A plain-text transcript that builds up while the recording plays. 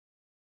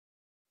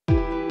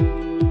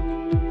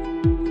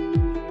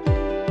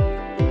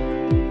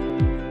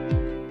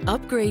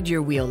Upgrade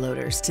your wheel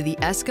loaders to the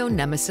ESCO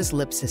Nemisys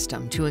lip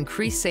system to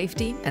increase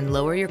safety and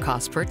lower your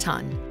cost per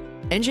ton.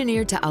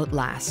 Engineered to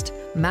outlast,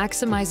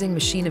 maximizing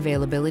machine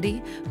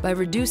availability by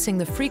reducing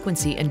the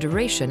frequency and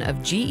duration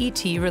of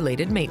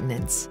GET-related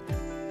maintenance.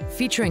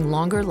 Featuring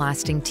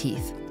longer-lasting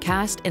teeth,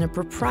 cast in a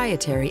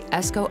proprietary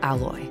ESCO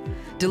alloy,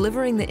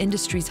 delivering the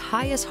industry's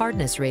highest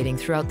hardness rating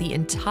throughout the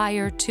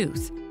entire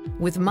tooth,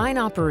 with mine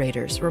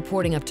operators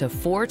reporting up to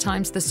 4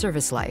 times the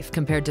service life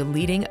compared to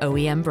leading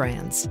OEM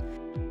brands.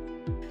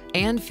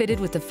 And fitted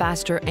with the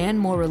faster and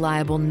more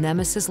reliable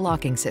Nemisys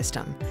locking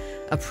system,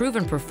 a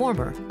proven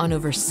performer on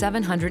over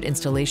 700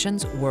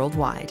 installations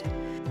worldwide.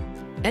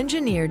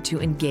 Engineered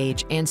to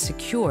engage and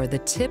secure the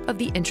tip of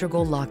the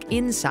integral lock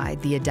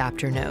inside the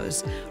adapter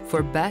nose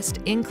for best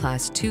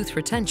in-class tooth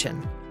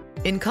retention.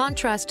 In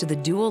contrast to the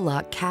dual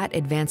lock CAT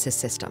Advances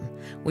system,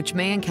 which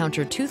may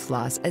encounter tooth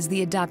loss as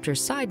the adapter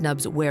side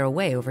nubs wear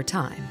away over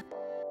time.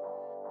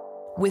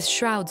 With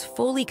shrouds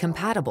fully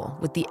compatible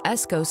with the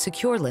ESCO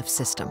Secure Lift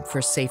system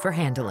for safer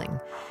handling,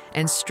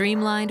 and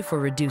streamlined for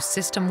reduced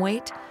system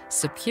weight,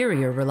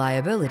 superior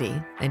reliability,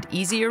 and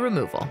easier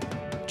removal.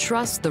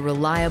 Trust the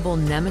reliable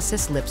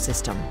Nemisys lip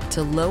system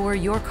to lower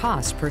your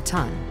cost per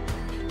ton.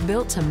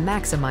 Built to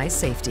maximize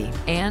safety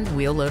and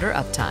wheel loader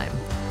uptime.